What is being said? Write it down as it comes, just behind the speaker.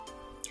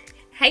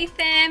Hey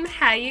fam,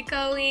 how you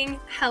going?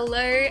 Hello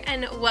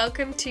and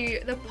welcome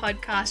to the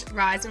podcast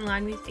Rise in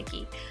Line with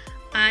Vicky.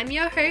 I'm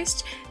your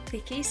host,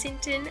 Vicky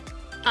Sinton.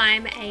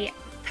 I'm a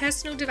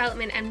personal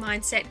development and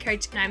mindset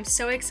coach, and I'm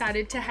so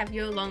excited to have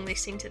you along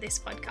listening to this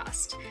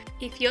podcast.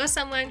 If you're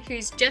someone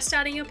who's just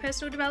starting your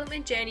personal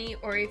development journey,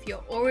 or if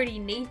you're already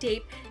knee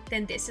deep,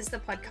 then this is the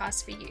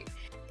podcast for you.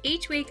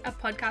 Each week, a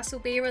podcast will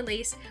be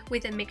released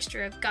with a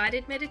mixture of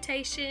guided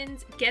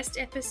meditations, guest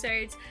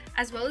episodes,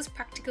 as well as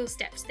practical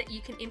steps that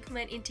you can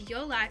implement into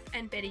your life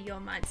and better your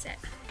mindset.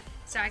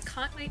 So I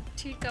can't wait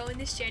to go on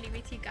this journey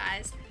with you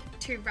guys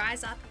to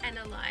rise up and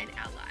align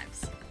our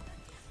lives.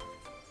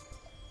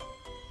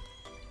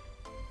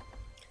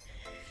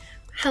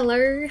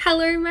 Hello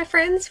my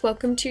friends,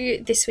 welcome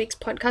to this week's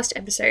podcast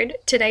episode.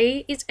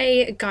 Today is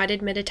a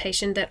guided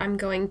meditation that I'm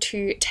going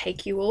to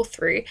take you all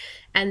through,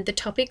 and the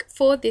topic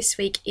for this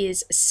week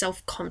is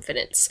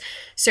self-confidence.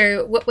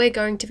 So what we're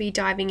going to be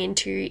diving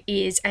into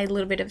is a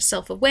little bit of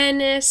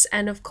self-awareness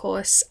and of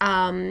course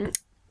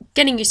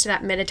getting used to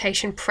that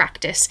meditation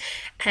practice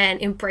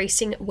and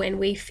embracing when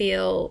we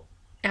feel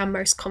our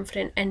most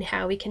confident and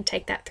how we can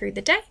take that through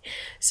the day.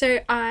 So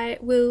I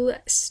will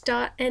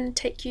start and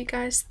take you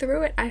guys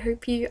through it. I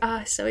hope you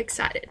are so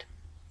excited.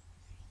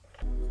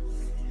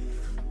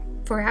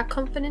 For our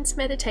confidence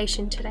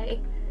meditation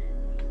today,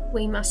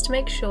 we must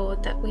make sure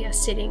that we are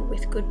sitting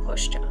with good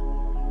posture.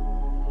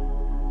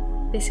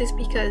 This is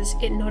because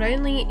it not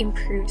only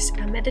improves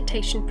our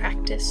meditation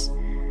practice,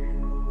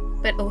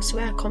 but also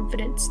our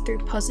confidence through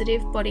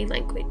positive body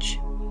language.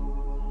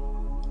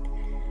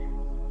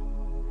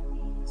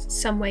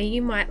 Somewhere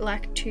you might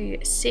like to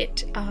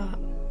sit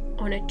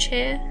on a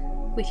chair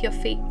with your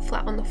feet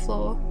flat on the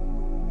floor,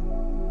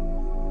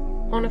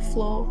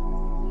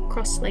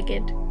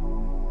 cross-legged,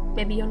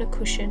 maybe on a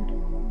cushion.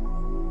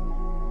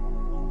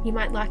 You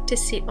might like to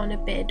sit on a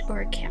bed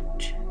or a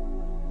couch.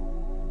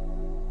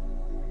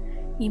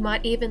 You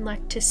might even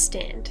like to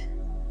stand,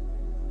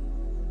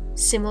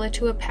 similar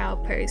to a power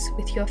pose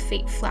with your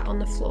feet flat on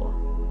the floor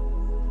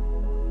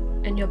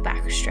and your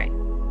back straight.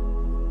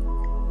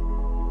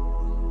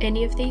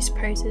 Any of these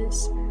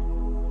poses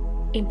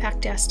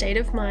impact our state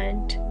of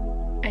mind,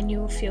 and you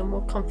will feel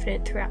more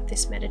confident throughout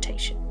this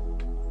meditation.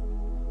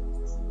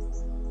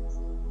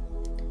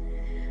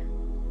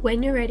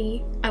 When you're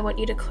ready, I want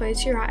you to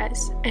close your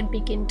eyes and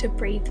begin to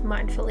breathe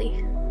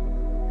mindfully.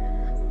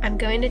 I'm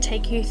going to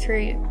take you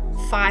through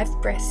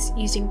 5 breaths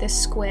using the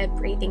square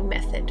breathing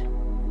method.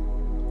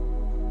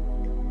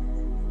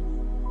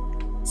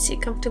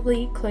 Sit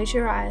comfortably, close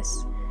your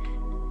eyes,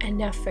 and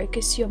now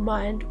focus your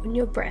mind on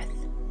your breath,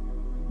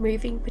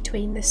 moving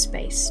between the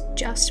space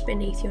just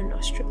beneath your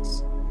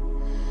nostrils.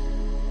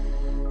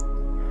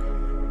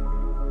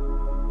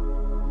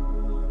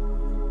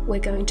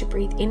 We're going to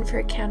breathe in for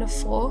a count of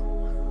 4,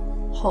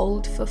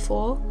 hold for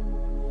 4,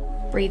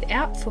 breathe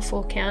out for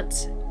 4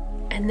 counts,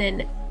 and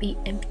then be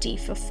empty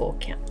for 4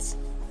 counts.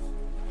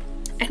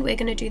 And we're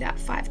going to do that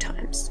 5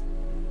 times.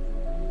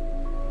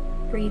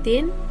 Breathe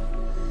in,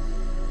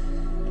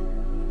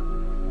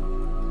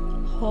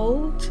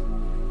 hold,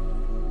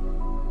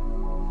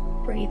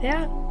 breathe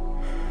out,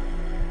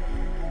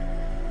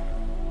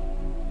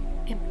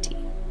 empty.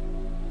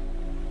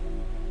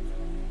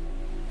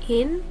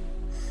 In,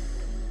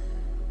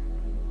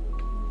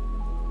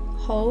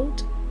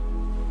 hold,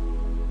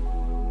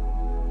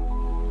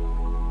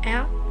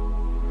 out,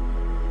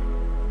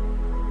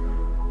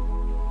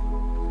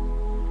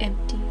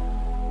 empty.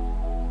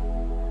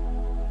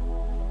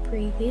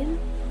 Breathe in,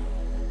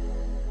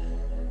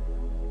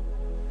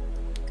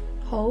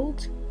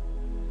 hold,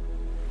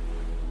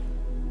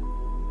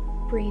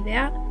 breathe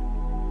out,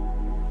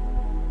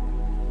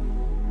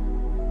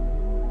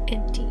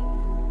 empty.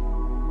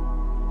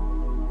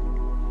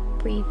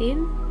 Breathe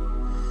in,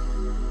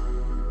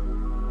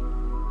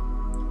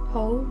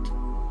 hold,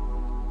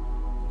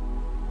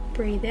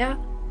 breathe out,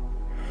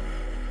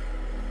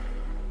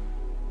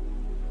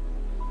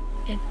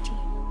 empty.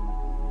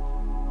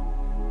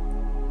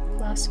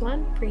 Last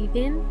one, breathe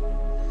in,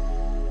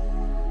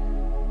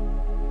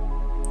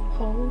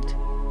 hold,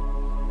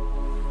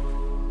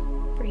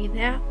 breathe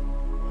out,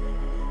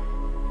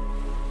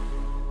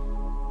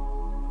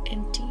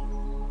 empty.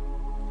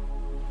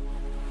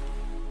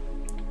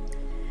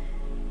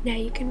 Now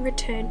you can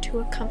return to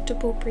a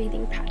comfortable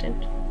breathing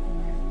pattern,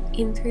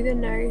 in through the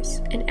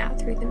nose and out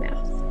through the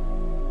mouth.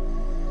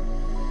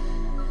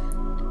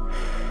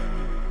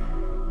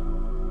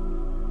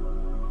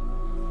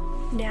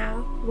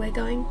 Now we're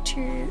going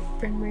to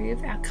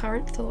remove our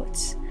current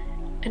thoughts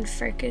and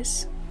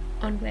focus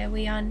on where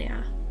we are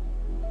now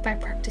by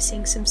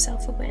practicing some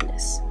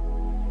self-awareness.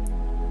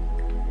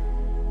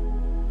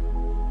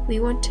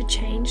 We want to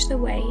change the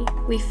way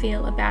we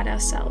feel about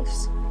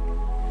ourselves.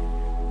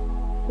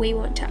 We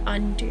want to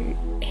undo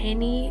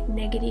any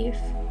negative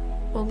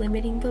or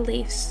limiting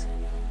beliefs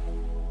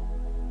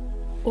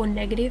or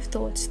negative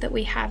thoughts that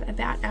we have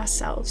about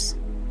ourselves.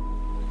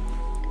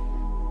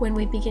 When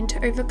we begin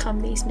to overcome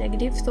these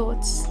negative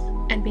thoughts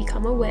and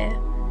become aware,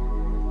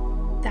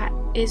 that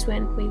is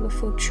when we will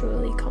feel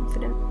truly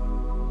confident.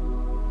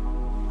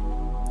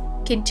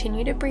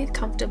 Continue to breathe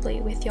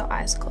comfortably with your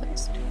eyes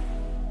closed.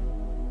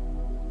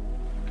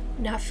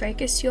 Now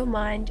focus your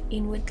mind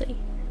inwardly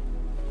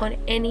on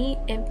any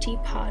empty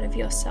part of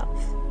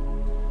yourself.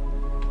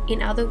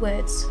 In other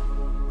words,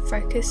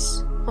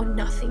 focus on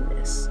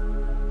nothingness.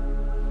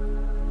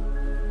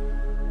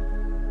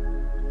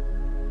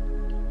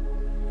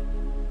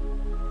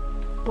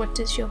 What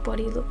does your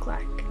body look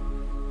like?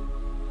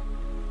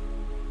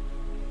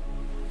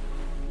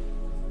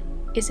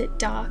 Is it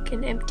dark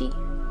and empty?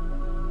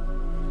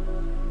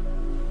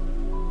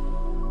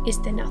 Is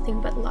there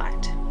nothing but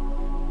light?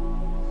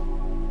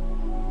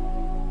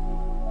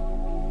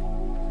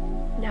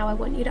 Now I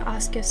want you to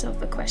ask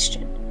yourself a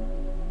question.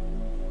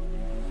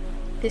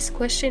 This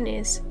question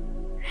is,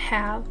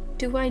 how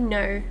do I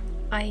know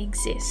I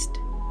exist?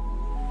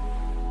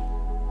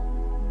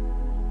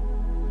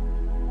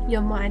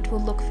 Your mind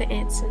will look for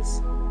answers.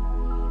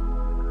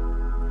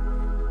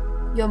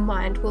 Your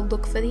mind will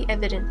look for the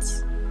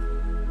evidence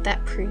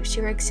that proves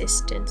your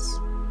existence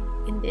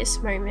in this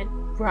moment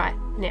right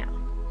now.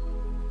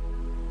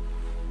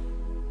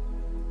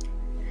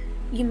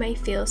 You may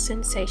feel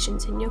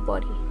sensations in your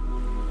body.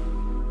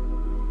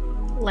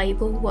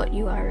 Label what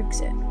you are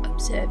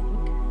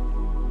observing.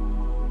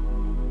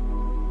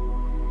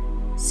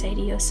 Say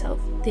to yourself,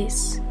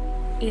 this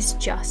is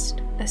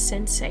just a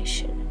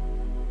sensation.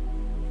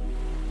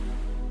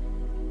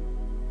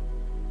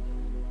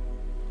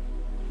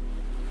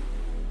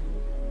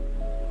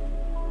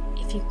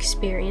 If you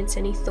experience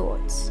any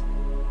thoughts,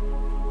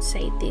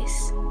 say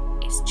this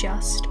is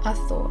just a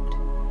thought.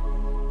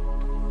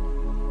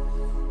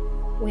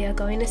 We are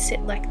going to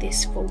sit like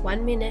this for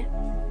 1 minute,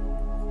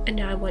 and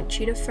I want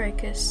you to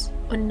focus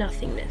on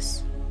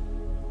nothingness.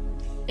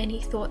 Any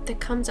thought that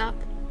comes up,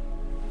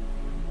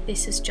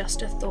 this is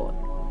just a thought.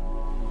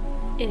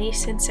 Any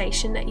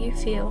sensation that you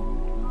feel,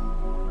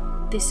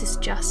 this is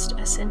just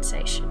a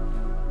sensation.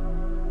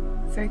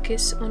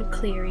 Focus on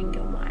clearing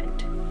your mind.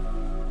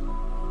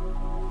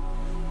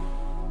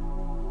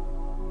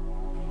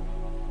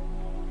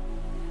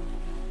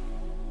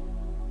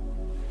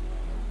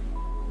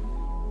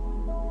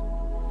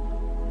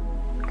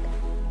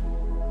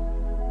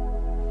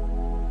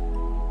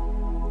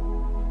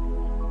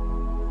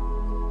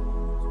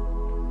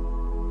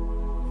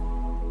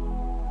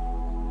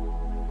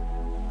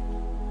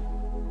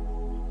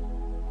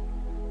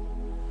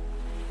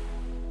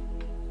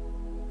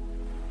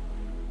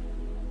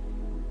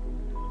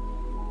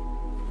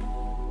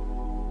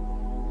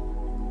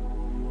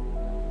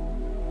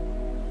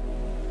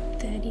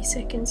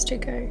 Seconds to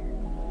go.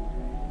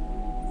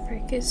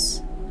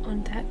 Focus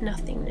on that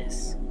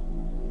nothingness.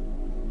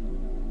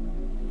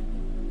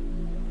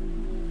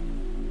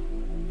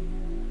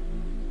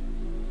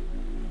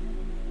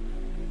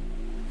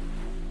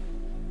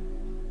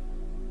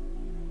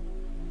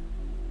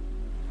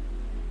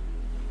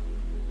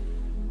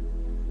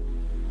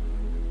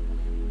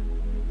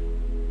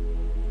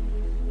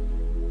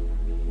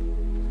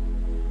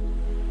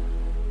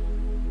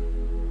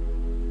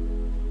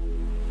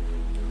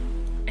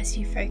 As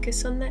you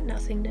focus on that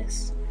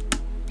nothingness,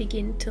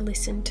 begin to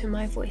listen to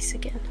my voice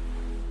again.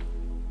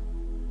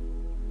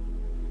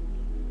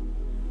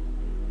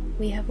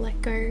 We have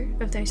let go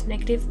of those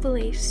negative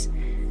beliefs,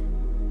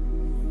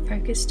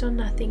 focused on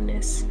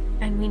nothingness,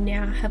 and we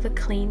now have a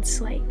clean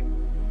slate.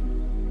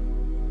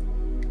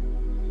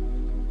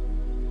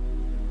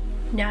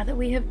 Now that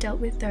we have dealt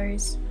with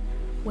those,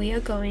 we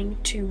are going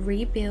to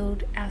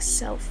rebuild our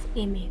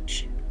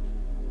self-image.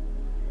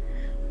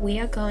 We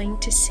are going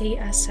to see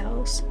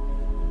ourselves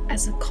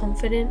as the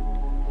confident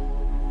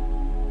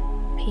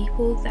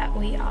people that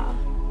we are.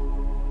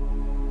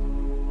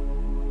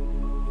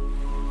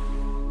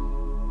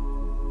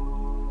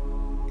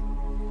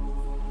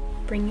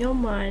 Bring your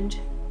mind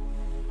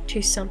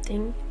to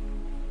something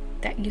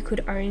that you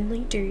could only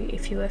do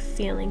if you were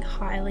feeling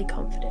highly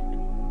confident.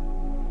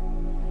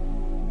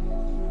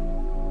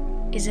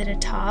 Is it a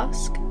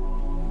task?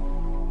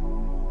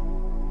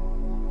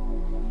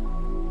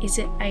 Is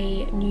it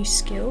a new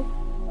skill?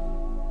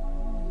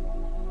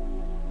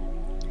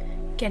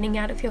 Getting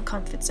out of your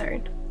comfort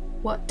zone.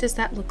 What does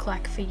that look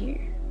like for you?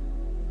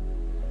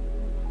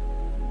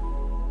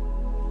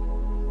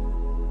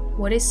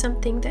 What is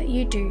something that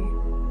you do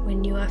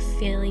when you are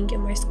feeling your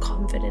most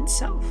confident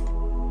self?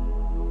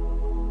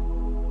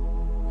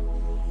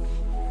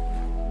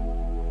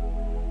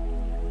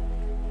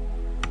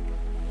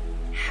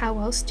 How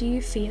else do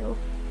you feel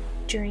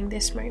during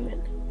this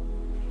moment?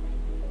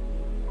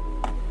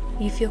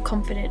 You feel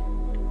confident.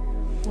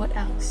 What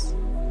else?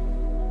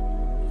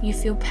 You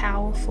feel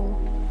powerful.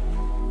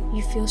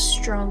 You feel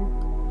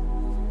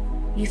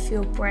strong. You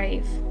feel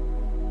brave.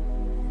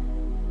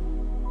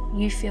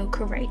 You feel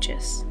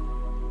courageous.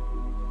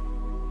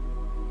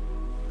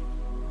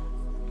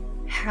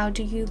 How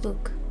do you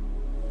look?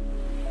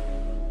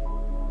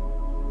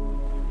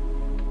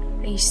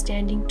 Are you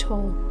standing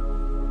tall?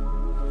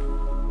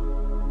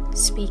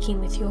 Speaking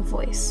with your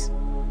voice?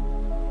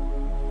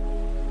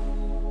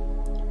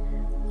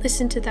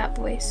 Listen to that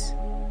voice.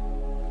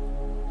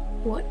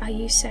 What are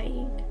you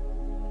saying?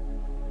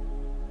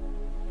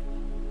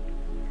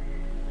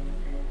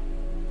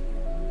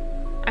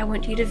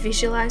 want you to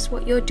visualize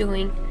what you're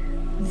doing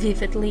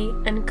vividly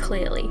and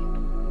clearly.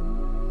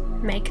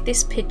 Make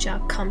this picture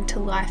come to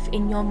life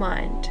in your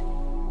mind.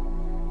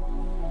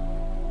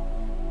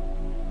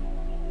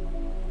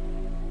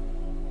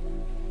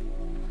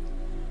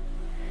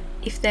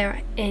 If there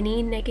are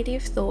any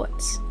negative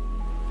thoughts,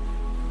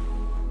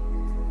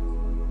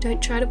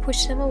 don't try to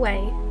push them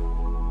away.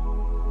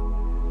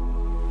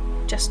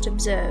 Just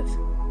observe.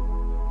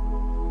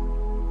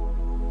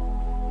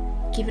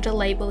 Give it a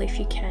label if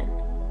you can.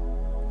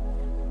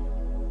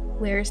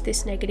 Where is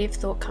this negative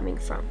thought coming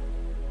from?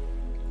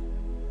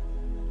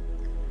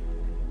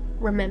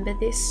 Remember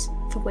this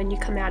for when you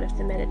come out of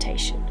the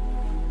meditation.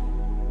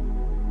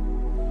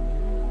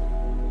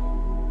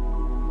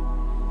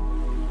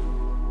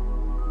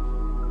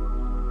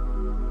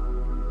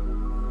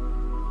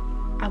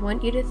 I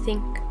want you to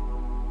think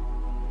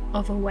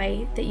of a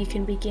way that you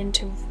can begin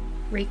to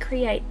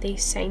recreate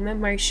these same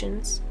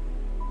emotions,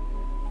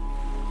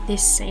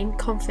 this same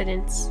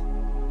confidence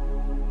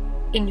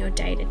in your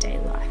day-to-day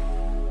life.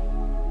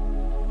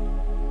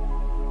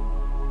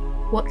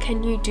 What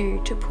can you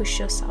do to push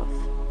yourself?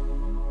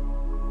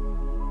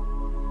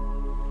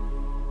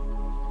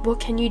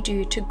 What can you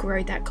do to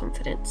grow that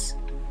confidence?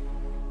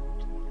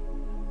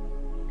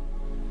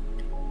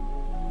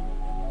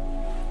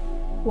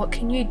 What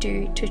can you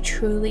do to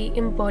truly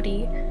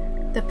embody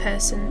the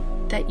person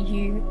that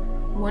you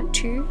want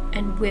to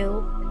and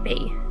will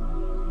be?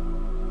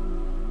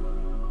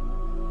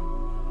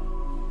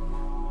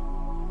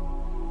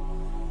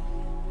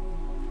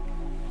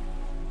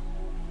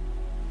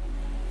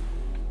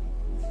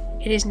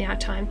 It is now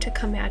time to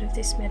come out of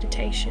this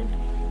meditation,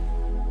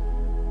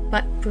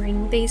 but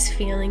bring these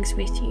feelings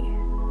with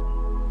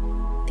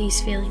you.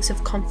 These feelings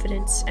of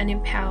confidence and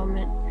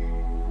empowerment.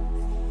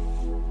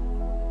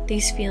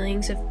 These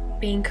feelings of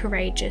being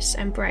courageous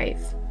and brave.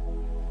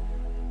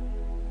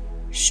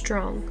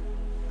 Strong.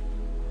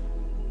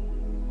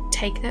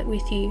 Take that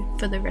with you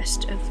for the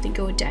rest of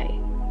your day.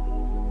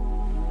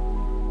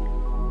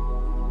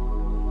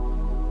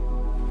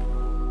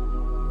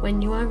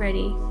 When you are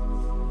ready,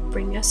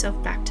 bring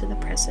yourself back to the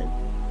present.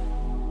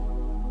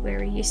 Where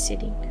are you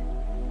sitting?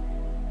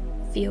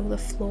 Feel the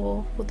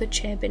floor or the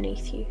chair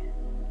beneath you.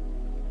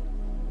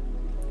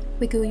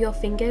 Wiggle your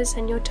fingers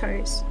and your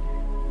toes,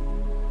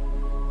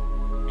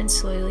 and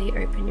slowly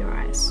open your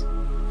eyes.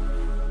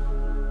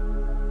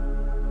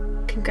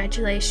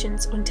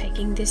 Congratulations on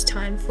taking this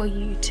time for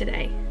you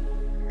today.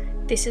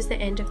 This is the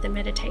end of the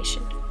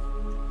meditation.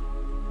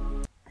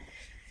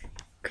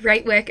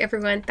 Great work,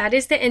 everyone. That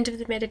is the end of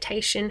the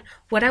meditation.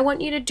 What I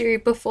want you to do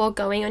before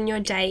going on your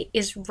day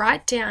is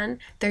write down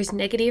those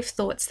negative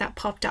thoughts that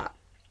popped up.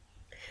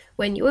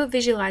 When you were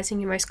visualizing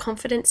your most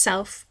confident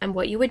self and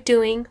what you were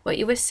doing, what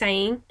you were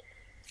saying,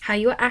 how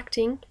you were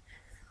acting,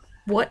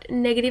 what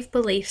negative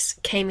beliefs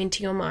came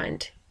into your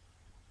mind?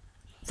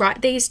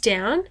 Write these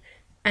down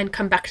and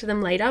come back to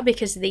them later,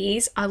 because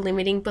these are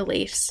limiting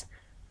beliefs.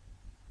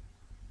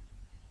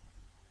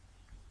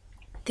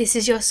 This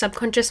is your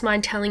subconscious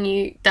mind telling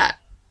you that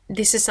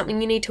this is something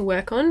you need to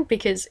work on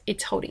because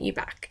it's holding you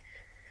back.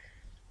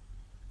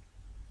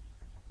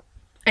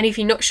 And if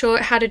you're not sure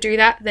how to do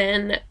that,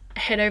 then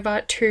head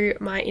over to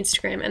my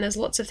Instagram, and there's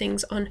lots of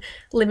things on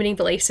limiting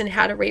beliefs and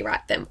how to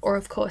rewrite them, or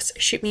of course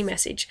shoot me a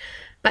message.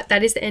 But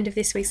that is the end of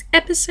this week's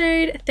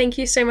episode. Thank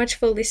you so much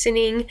for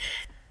listening.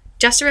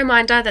 Just a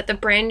reminder that the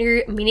brand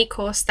new mini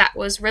course that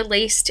was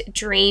released,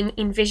 Dream,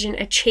 Envision,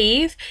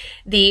 Achieve,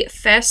 the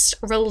first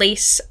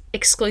release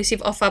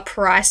exclusive offer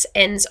price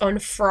ends on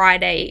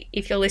Friday.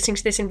 If you're listening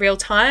to this in real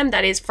time,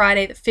 that is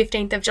Friday the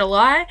 15th of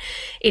July.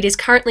 It is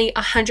currently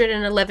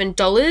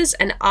 $111,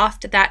 and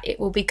after that it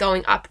will be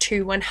going up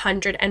to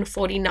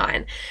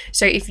 $149.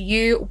 So if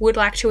you would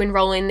like to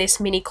enroll in this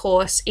mini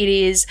course, it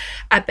is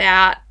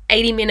about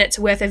 80 minutes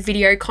worth of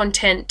video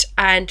content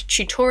and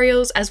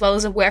tutorials, as well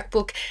as a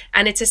workbook,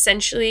 and it's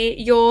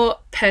essentially your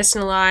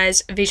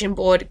personalized vision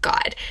board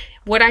guide.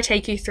 What I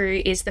take you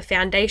through is the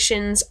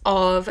foundations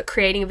of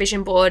creating a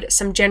vision board,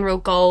 some general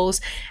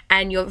goals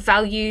and your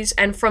values,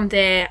 and from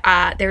there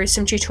there is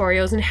some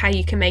tutorials on how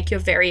you can make your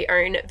very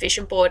own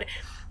vision board.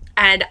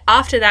 And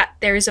after that,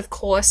 there is of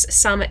course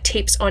some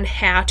tips on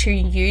how to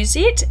use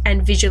it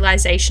and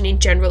visualization in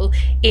general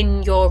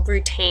in your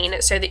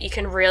routine, so that you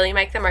can really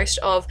make the most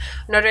of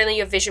not only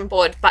your vision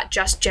board, but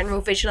just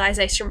general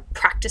visualization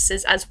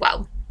practices as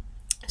well.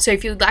 So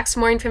if you'd like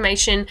some more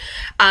information,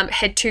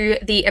 head to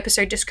the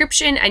episode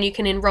description and you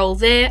can enroll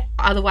there.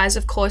 Otherwise,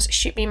 of course,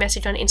 shoot me a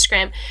message on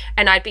Instagram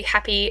and I'd be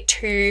happy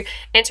to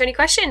answer any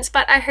questions.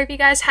 But I hope you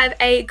guys have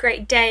a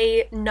great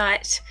day,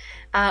 night,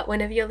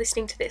 whenever you're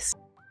listening to this.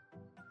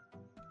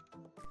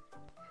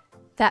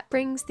 That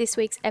brings this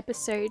week's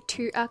episode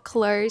to a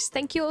close.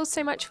 Thank you all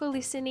so much for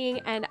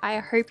listening, and I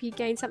hope you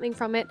gained something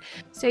from it.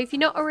 So if you're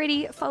not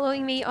already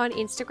following me on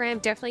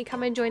Instagram, definitely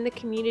come and join the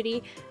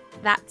community.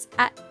 That's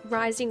at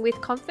Rising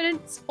with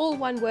Confidence, all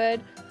one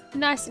word.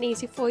 nice and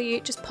easy for you.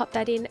 Just pop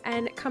that in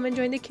and come and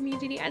join the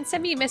community and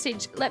send me a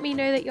message. Let me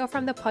know that you're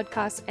from the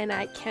podcast, and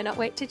I cannot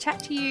wait to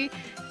chat to you.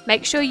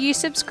 Make sure you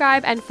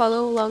subscribe and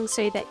follow along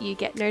so that you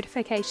get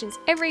notifications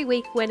every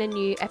week when a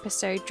new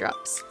episode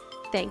drops.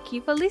 Thank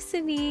you for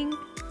listening.